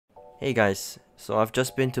Hey guys, so I've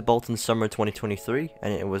just been to Bolton Summer 2023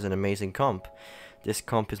 and it was an amazing comp. This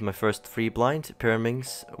comp is my first 3 blind,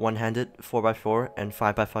 pyramings, one-handed, 4x4 and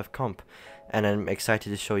 5x5 comp, and I'm excited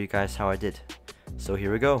to show you guys how I did. So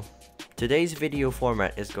here we go. Today's video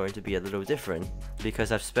format is going to be a little different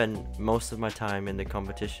because I've spent most of my time in the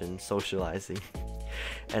competition socializing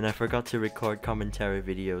and I forgot to record commentary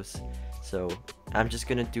videos. So I'm just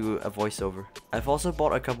gonna do a voiceover. I've also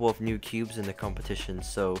bought a couple of new cubes in the competition,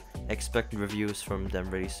 so expect reviews from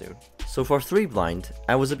them really soon. So for 3 blind,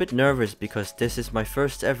 I was a bit nervous because this is my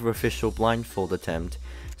first ever official blindfold attempt,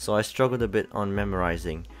 so I struggled a bit on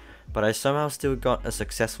memorizing, but I somehow still got a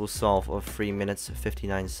successful solve of 3 minutes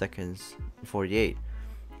 59 seconds 48,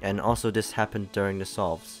 and also this happened during the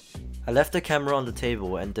solves. I left the camera on the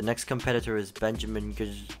table and the next competitor is Benjamin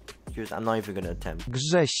I'm not even gonna attempt.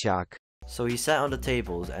 Grzesiak. So he sat on the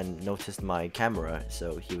tables and noticed my camera,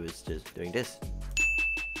 so he was just doing this.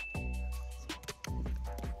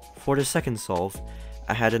 For the second solve,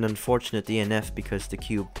 I had an unfortunate DNF because the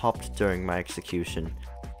cube popped during my execution.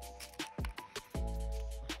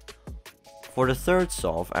 For the third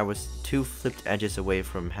solve, I was 2 flipped edges away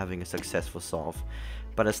from having a successful solve,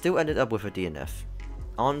 but I still ended up with a DNF.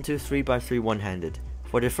 On to 3x3 one-handed.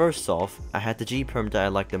 For the first solve, I had the G-perm that I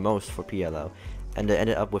liked the most for PLL, and I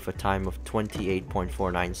ended up with a time of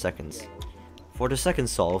 28.49 seconds. For the second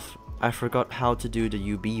solve, I forgot how to do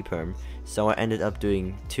the UB perm, so I ended up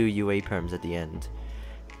doing 2 UA perms at the end.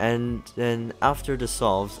 And then after the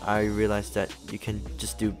solves, I realized that you can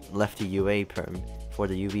just do lefty UA perm for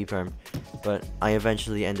the UB perm, but I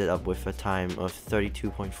eventually ended up with a time of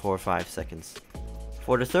 32.45 seconds.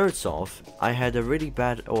 For the third solve, I had a really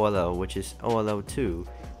bad OLO, which is OLO 2,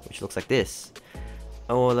 which looks like this.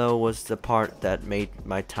 OLO was the part that made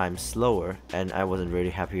my time slower and I wasn't really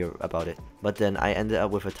happy about it, but then I ended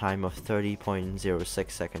up with a time of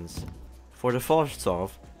 30.06 seconds. For the fourth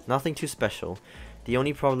solve, nothing too special, the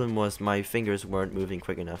only problem was my fingers weren't moving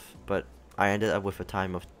quick enough, but I ended up with a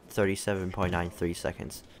time of 37.93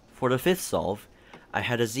 seconds. For the fifth solve, I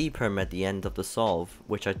had a Z-perm at the end of the solve,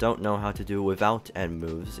 which I don't know how to do without end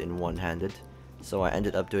moves in one-handed. So I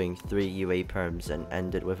ended up doing 3 UA perms and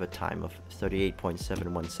ended with a time of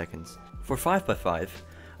 38.71 seconds. For 5x5,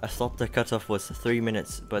 I thought the cutoff was 3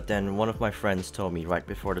 minutes, but then one of my friends told me right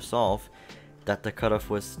before the solve that the cutoff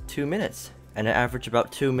was 2 minutes, and I averaged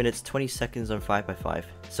about 2 minutes 20 seconds on 5x5,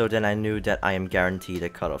 so then I knew that I am guaranteed a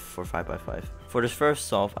cutoff for 5x5. For the first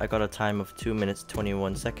solve, I got a time of 2 minutes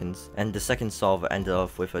 21 seconds, and the second solve ended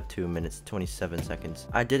off with a 2 minutes 27 seconds.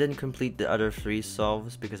 I didn't complete the other 3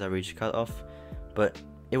 solves because I reached cutoff, but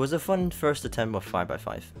it was a fun first attempt of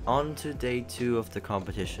 5x5. On to day 2 of the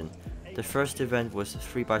competition. The first event was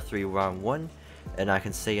 3x3 round 1, and I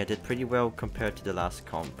can say I did pretty well compared to the last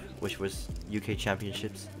comp, which was UK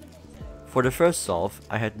Championships. For the first solve,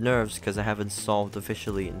 I had nerves because I haven't solved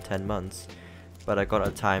officially in 10 months, but I got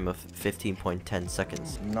a time of 15.10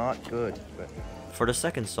 seconds. Not good, but... For the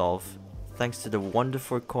second solve, thanks to the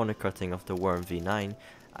wonderful corner cutting of the Worm V9,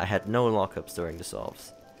 I had no lockups during the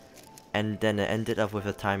solves, and then I ended up with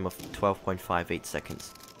a time of 12.58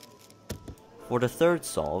 seconds. For the third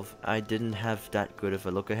solve, I didn't have that good of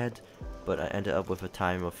a look ahead, but I ended up with a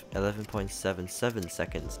time of 11.77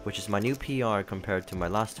 seconds, which is my new PR compared to my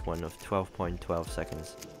last one of 12.12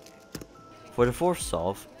 seconds. For the fourth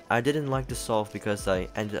solve, I didn't like the solve because I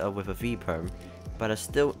ended up with a V-perm, but I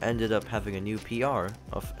still ended up having a new PR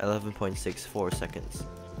of 11.64 seconds.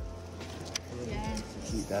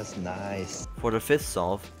 That's nice. For the fifth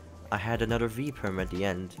solve, I had another V-perm at the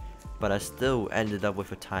end, but I still ended up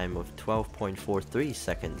with a time of 12.43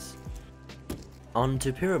 seconds. On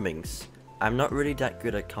to pyramings. I'm not really that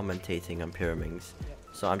good at commentating on pyramings,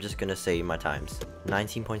 so I'm just gonna say my times.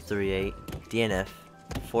 19.38, DNF,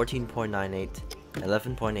 14.98,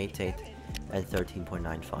 11.88, and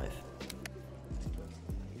 13.95.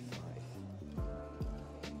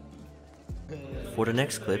 For the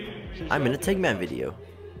next clip, I'm in a Tigman video.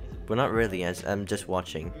 Well, not really, as I'm just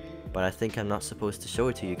watching, but I think I'm not supposed to show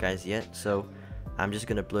it to you guys yet, so I'm just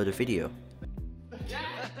gonna blur the video.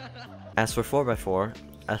 As for 4x4,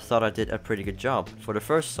 I thought I did a pretty good job. For the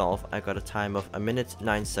first solve, I got a time of 1 minute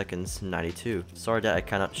 9 seconds 92. Sorry that I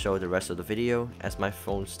cannot show the rest of the video, as my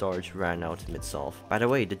phone storage ran out mid-solve. By the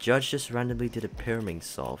way, the judge just randomly did a pyramid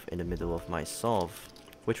solve in the middle of my solve,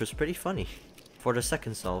 which was pretty funny. For the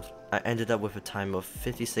second solve, I ended up with a time of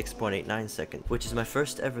 56.89 seconds, which is my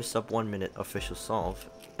first ever sub 1 minute official solve,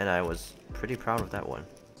 and I was pretty proud of that one.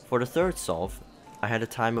 For the third solve, I had a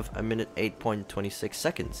time of 1 minute 8.26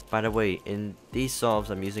 seconds. By the way, in these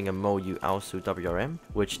solves I'm using a Moyu Aosu WRM,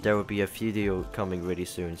 which there will be a video coming really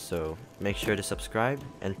soon, so make sure to subscribe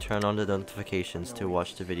and turn on the notifications to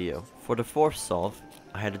watch the video. For the fourth solve,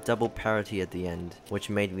 I had a double parity at the end,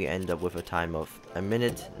 which made me end up with a time of 1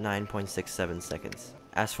 minute 9.67 seconds.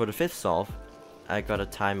 As for the fifth solve, I got a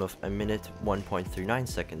time of 1 minute 1.39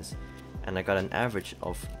 seconds, and I got an average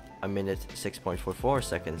of 1 minute 6.44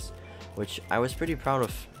 seconds, which I was pretty proud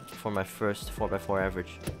of for my first 4x4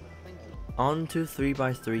 average. On to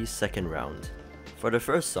 3x3 second round. For the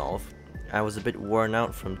first solve, I was a bit worn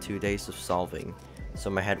out from 2 days of solving, so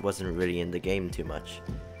my head wasn't really in the game too much.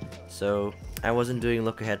 So I wasn't doing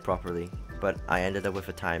look ahead properly, but I ended up with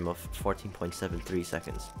a time of 14.73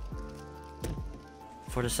 seconds.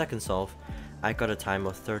 For the second solve, I got a time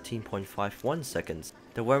of 13.51 seconds.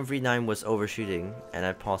 The 139 was overshooting and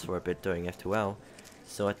I paused for a bit during F2L,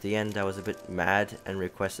 so at the end I was a bit mad and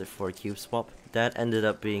requested for a cube swap. That ended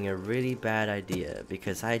up being a really bad idea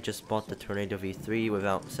because I had just bought the Tornado V3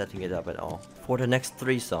 without setting it up at all. For the next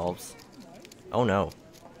 3 solves, oh no.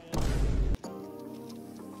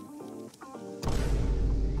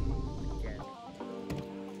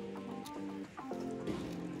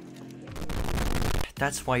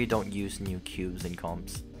 That's why you don't use new cubes in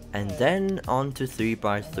comps. And then on to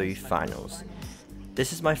 3x3 finals.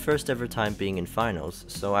 This is my first ever time being in finals,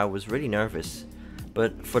 so I was really nervous.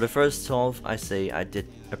 But for the first solve, I say I did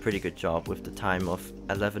a pretty good job with the time of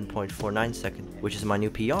 11.49 seconds, which is my new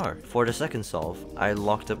PR. For the second solve, I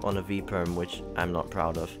locked up on a V-perm, which I'm not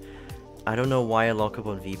proud of. I don't know why I lock up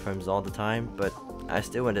on V-perms all the time, but I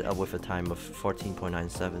still ended up with a time of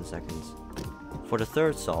 14.97 seconds. For the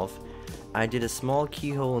third solve, I did a small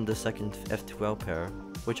keyhole in the second F2L pair,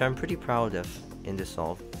 which I'm pretty proud of in this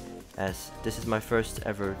solve, as this is my first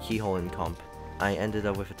ever keyhole in comp. I ended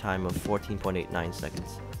up with a time of 14.89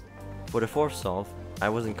 seconds. For the fourth solve, I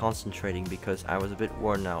wasn't concentrating because I was a bit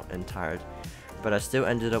worn out and tired, but I still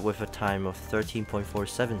ended up with a time of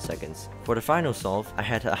 13.47 seconds. For the final solve, I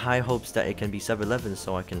had high hopes that it can be sub 11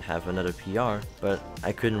 so I can have another PR, but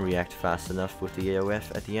I couldn't react fast enough with the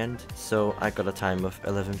AOF at the end, so I got a time of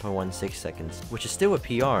 11.16 seconds, which is still a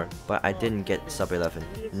PR, but I didn't get sub 11.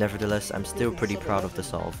 Nevertheless, I'm still pretty proud of the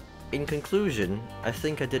solve. In conclusion, I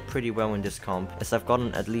think I did pretty well in this comp, as I've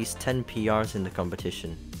gotten at least 10 PRs in the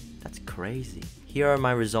competition. That's crazy. Here are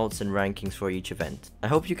my results and rankings for each event. I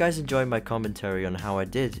hope you guys enjoyed my commentary on how I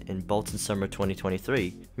did in Bolton Summer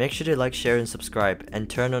 2023. Make sure to like, share and subscribe, and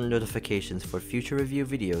turn on notifications for future review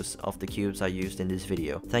videos of the cubes I used in this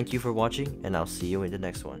video. Thank you for watching, and I'll see you in the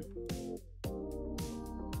next one.